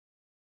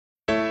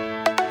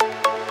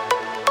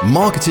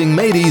Marketing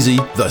Made Easy,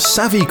 The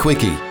Savvy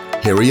Quickie.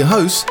 Here are your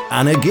hosts,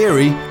 Anna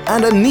Geary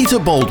and Anita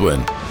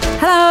Baldwin.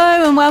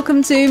 Hello and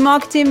welcome to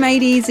Marketing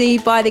Made Easy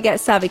by the Get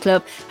Savvy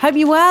Club. Hope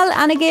you're well.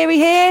 Anna Geary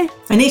here.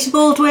 Anita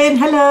Baldwin,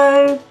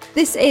 hello.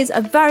 This is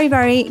a very,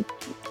 very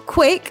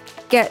quick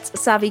Get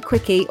Savvy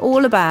Quickie,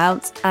 all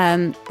about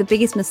the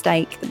biggest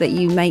mistake that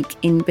you make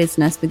in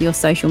business with your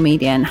social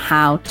media and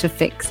how to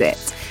fix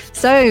it.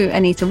 So,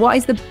 Anita, what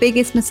is the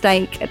biggest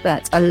mistake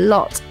that a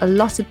lot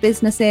of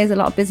businesses, a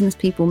lot of business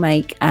people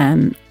make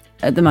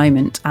at the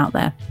moment out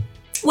there?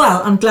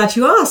 Well, I'm glad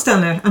you asked,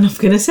 Anna, and I'm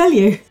going to tell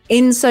you.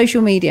 In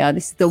social media,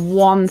 this is the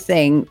one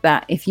thing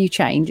that if you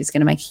change, it's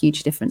going to make a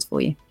huge difference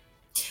for you.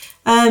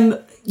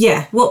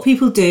 What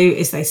people do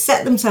is they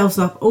set themselves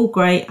up all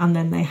great and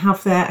then they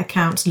have their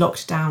accounts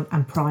locked down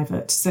and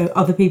private so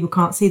other people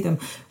can't see them,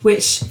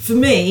 which for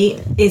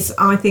me is,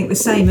 I think, the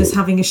same as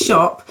having a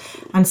shop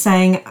and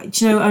saying,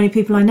 do you know, only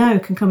people I know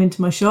can come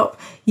into my shop.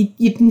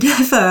 You'd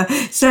never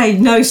say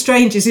no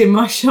strangers in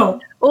my shop.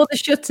 Or the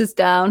shutters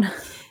down.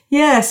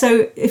 Yeah,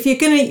 so if you're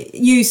going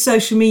to use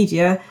social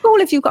media...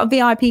 Cool if you've got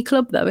a VIP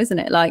club though, isn't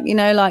it? Like, you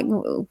know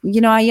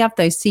how you have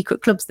those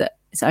secret clubs that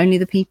it's only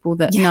the people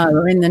that know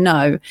are in the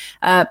know.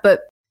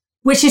 But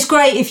which is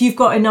great if you've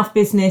got enough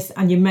business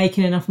and you're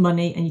making enough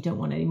money and you don't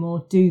want any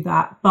more, do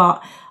that.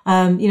 But,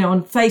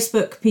 on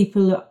Facebook,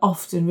 people are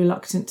often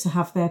reluctant to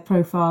have their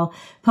profile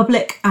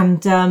public.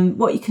 And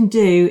what you can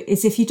do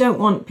is, if you don't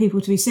want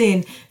people to be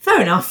seeing,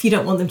 fair enough, you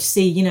don't want them to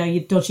see, your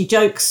dodgy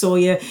jokes or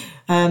your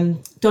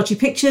dodgy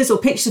pictures or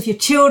pictures of your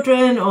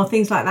children or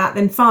things like that,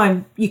 then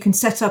fine. You can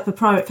set up a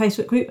private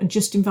Facebook group and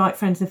just invite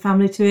friends and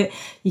family to it.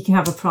 You can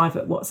have a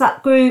private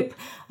WhatsApp group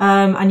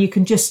and you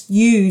can just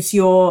use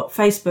your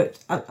Facebook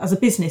as a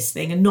business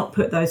thing and not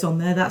put those on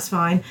there. That's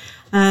fine.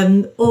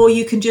 Or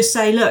you can just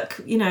say, look,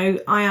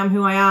 I am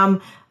who I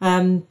am.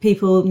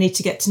 People need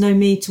to get to know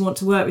me, to want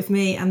to work with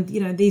me. And,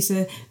 these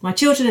are my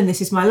children and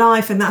this is my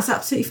life. And that's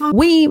absolutely fine.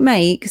 We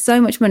make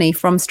so much money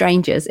from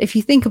strangers. If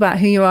you think about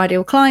who your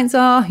ideal clients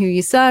are, who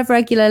you serve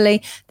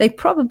regularly, they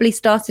probably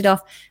started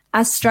off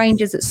as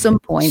strangers at some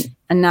point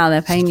and now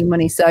they're paying you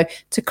money. So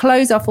to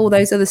close off all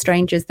those other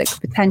strangers that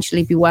could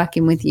potentially be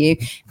working with you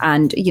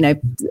and,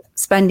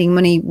 spending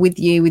money with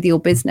you, with your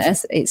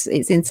business, it's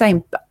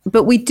insane.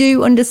 But we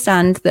do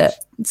understand that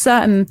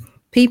certain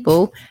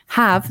people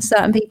have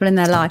certain people in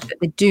their life that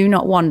they do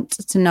not want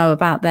to know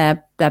about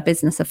their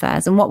business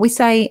affairs. And what we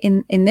say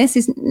in this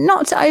is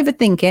not to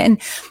overthink it.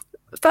 And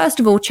first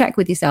of all, check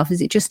with yourself.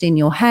 Is it just in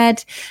your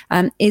head?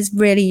 Is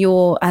really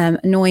your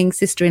annoying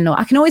sister-in-law?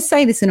 I can always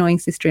say this annoying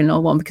sister-in-law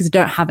one because I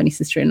don't have any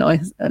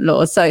sister-in-laws.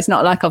 So it's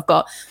not like I've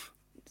got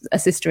a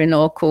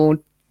sister-in-law called,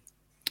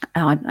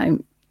 I don't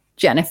know,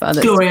 Jennifer.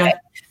 Gloria.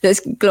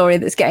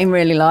 That's getting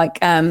really like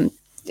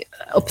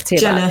uppity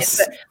jealous.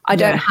 About it, but I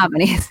don't have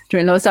any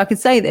sister-in-law, so I could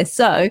say this.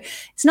 So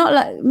it's not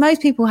like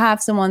most people have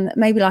someone that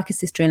maybe like a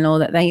sister-in-law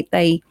that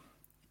they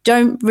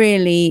don't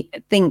really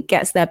think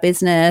gets their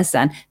business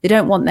and they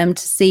don't want them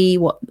to see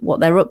what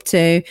they're up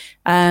to.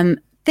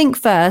 Think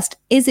first,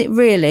 is it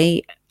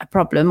really a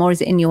problem or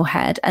is it in your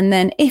head? And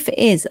then if it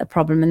is a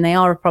problem and they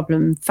are a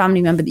problem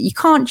family member that you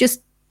can't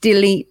just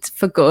delete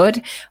for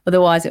good,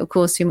 otherwise it will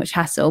cause too much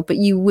hassle, but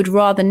you would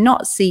rather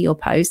not see your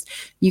post,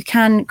 you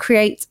can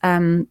create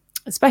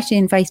especially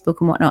in Facebook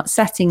and whatnot,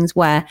 settings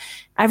where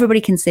everybody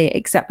can see it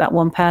except that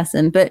one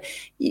person. But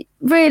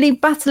really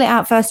battle it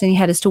out first in your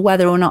head as to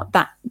whether or not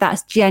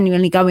that's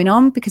genuinely going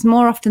on, because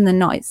more often than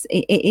not,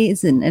 it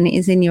isn't. And it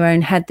is in your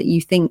own head that you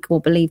think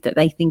or believe that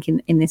they think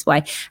in this way.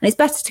 And it's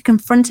better to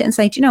confront it and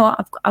say, do you know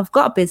what, I've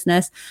got a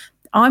business.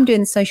 I'm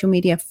doing social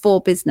media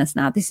for business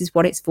now. This is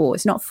what it's for.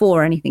 It's not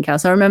for anything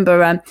else. I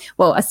remember,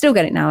 I still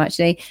get it now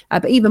actually,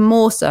 but even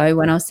more so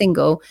when I was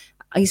single,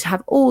 I used to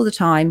have all the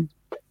time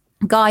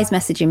guys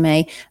messaging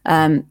me,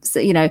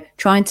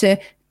 trying to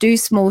do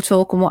small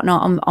talk and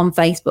whatnot on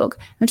Facebook.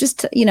 I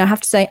just, have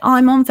to say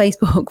I'm on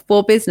Facebook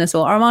for business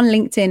or I'm on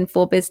LinkedIn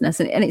for business.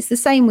 And it's the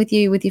same with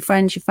you, with your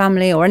friends, your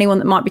family, or anyone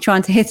that might be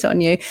trying to hit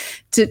on you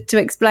to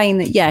explain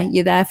that,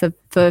 you're there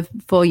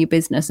for your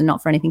business and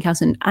not for anything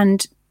else.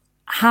 And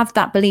have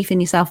that belief in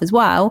yourself as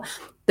well,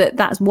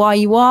 that's why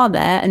you are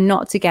there, and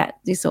not to get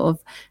this sort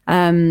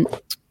of,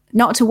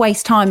 not to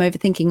waste time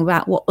overthinking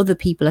about what other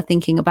people are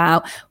thinking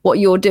about what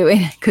you're doing,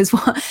 because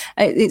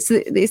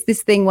it's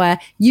this thing where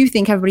you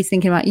think everybody's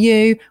thinking about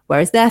you,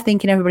 whereas they're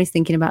thinking everybody's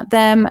thinking about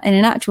them, and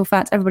in actual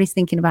fact everybody's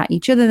thinking about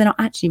each other. They're not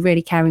actually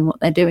really caring what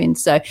they're doing.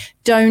 So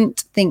don't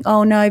think,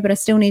 oh no, but I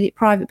still need it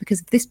private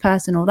because of this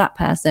person or that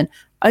person.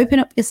 Open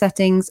up your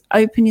settings,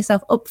 open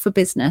yourself up for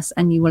business,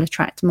 and you will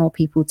attract more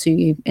people to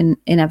you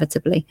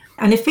inevitably.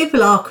 And if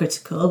people are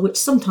critical, which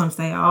sometimes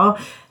they are,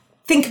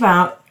 think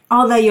about,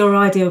 are they your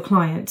ideal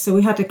client? So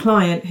we had a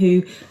client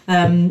who's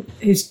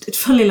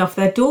funnily enough,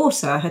 their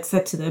daughter had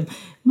said to them,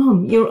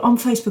 Mum, you're on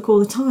Facebook all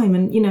the time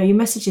and, your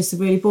messages are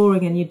really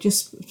boring and you're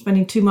just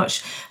spending too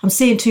much. I'm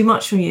seeing too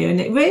much from you.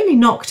 And it really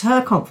knocked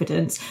her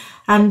confidence.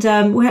 And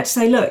we had to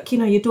say, look,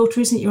 your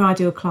daughter isn't your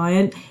ideal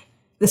client.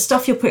 the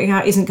stuff you're putting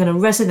out isn't going to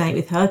resonate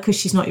with her because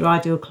she's not your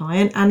ideal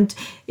client. And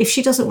if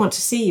she doesn't want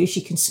to see you,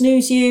 she can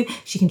snooze you,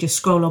 she can just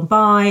scroll on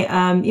by.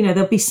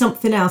 There'll be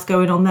something else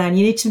going on there, and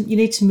you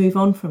need to move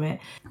on from it.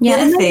 Yeah,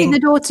 and maybe the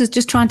daughter's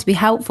just trying to be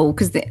helpful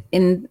because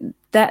in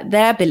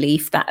their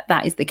belief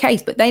that is the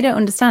case, but they don't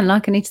understand.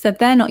 Like Anita said,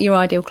 they're not your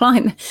ideal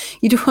client.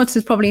 Your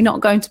daughter's probably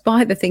not going to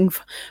buy the thing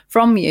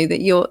from you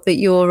that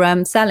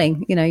you're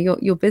selling,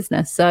 your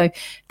business. So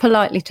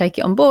politely take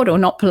it on board, or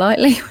not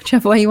politely,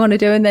 whichever way you want to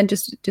do, and then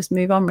just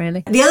move on,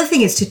 really. The other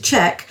thing is to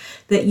check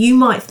that you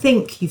might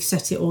think you've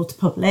set it all to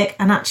public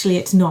and actually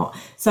it's not.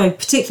 So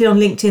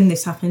particularly on LinkedIn,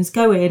 this happens.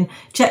 Go in,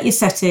 check your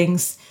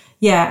settings.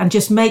 Yeah, and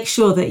just make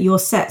sure that you're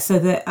set so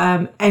that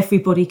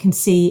everybody can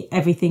see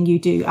everything you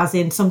do. As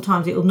in,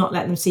 sometimes it will not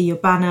let them see your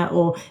banner,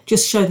 or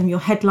just show them your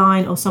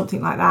headline or something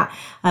like that.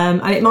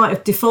 And it might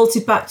have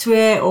defaulted back to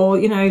it, or,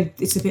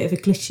 it's a bit of a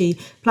glitchy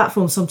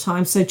platform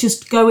sometimes. So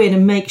just go in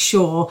and make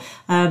sure,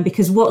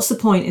 because what's the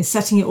point in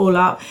setting it all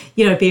up,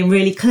 being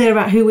really clear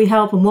about who we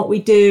help and what we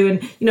do,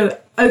 and,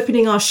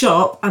 opening our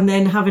shop and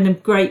then having a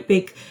great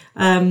big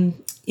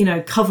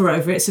cover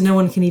over it so no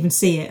one can even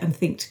see it and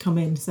think to come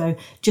in. So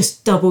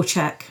just double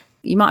check.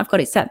 You might have got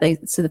it set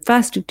so the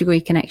first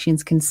degree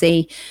connections can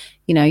see,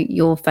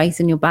 your face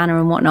and your banner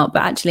and whatnot,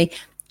 but actually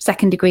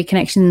second degree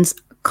connections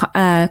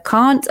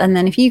can't. And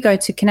then if you go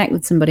to connect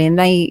with somebody and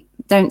they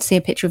don't see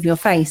a picture of your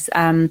face,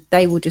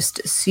 they will just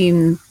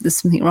assume there's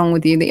something wrong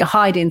with you, that you're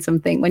hiding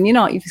something when you're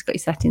not. You've just got your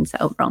settings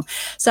set up wrong.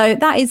 So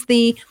that is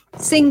the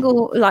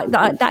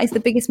that is the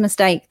biggest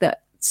mistake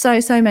that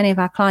so many of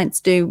our clients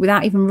do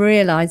without even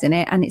realizing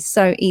it, and it's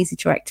so easy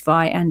to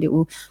rectify, and it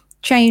will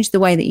change the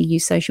way that you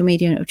use social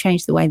media, and it will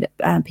change the way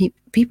that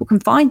people can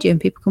find you and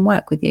people can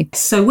work with you.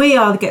 So we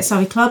are the Get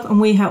Savvy Club, and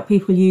we help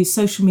people use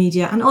social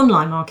media and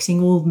online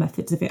marketing, all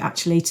methods of it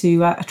actually,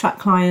 to attract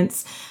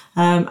clients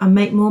and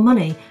make more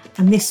money.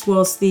 And this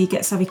was the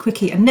Get Savvy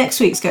Quickie. And next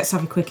week's Get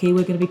Savvy Quickie,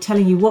 we're going to be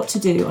telling you what to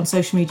do on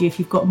social media if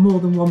you've got more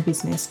than one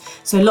business.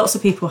 So lots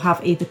of people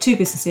have either two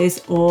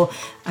businesses, or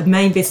a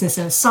main business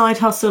and a side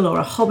hustle, or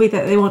a hobby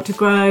that they want to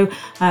grow.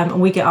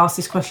 And we get asked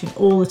this question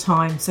all the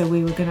time. So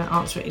we were going to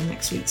answer it in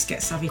next week's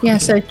Get Savvy Quickie. Yeah,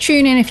 so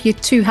tune in if you're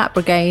 2 Hat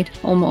Brigade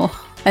or more.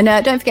 And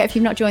don't forget, if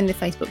you've not joined the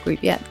Facebook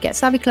group yet, Get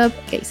Savvy Club,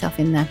 get yourself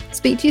in there.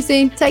 Speak to you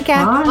soon. Take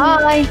care.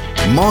 Bye.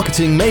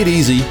 Marketing Made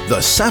Easy, the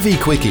Savvy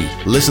Quickie.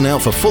 Listen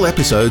out for full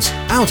episodes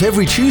out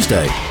every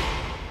Tuesday.